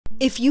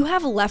If you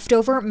have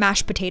leftover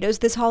mashed potatoes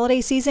this holiday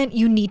season,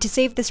 you need to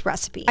save this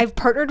recipe. I've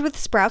partnered with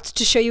Sprouts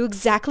to show you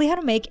exactly how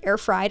to make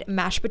air-fried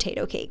mashed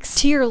potato cakes.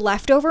 To your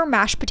leftover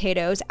mashed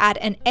potatoes, add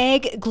an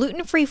egg,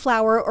 gluten-free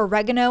flour,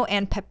 oregano,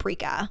 and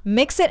paprika.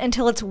 Mix it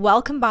until it's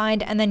well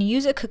combined and then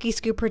use a cookie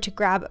scooper to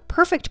grab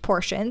perfect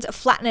portions,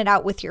 flatten it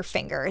out with your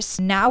fingers.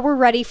 Now we're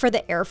ready for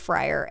the air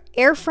fryer.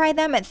 Air fry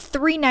them at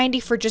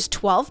 390 for just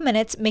 12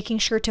 minutes, making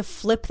sure to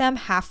flip them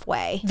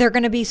halfway. They're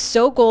gonna be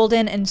so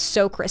golden and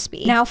so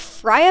crispy. Now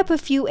fry up a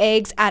few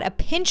eggs, add a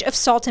pinch of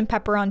salt and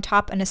pepper on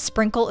top, and a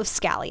sprinkle of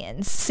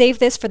scallions. Save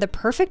this for the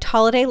perfect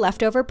holiday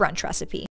leftover brunch recipe.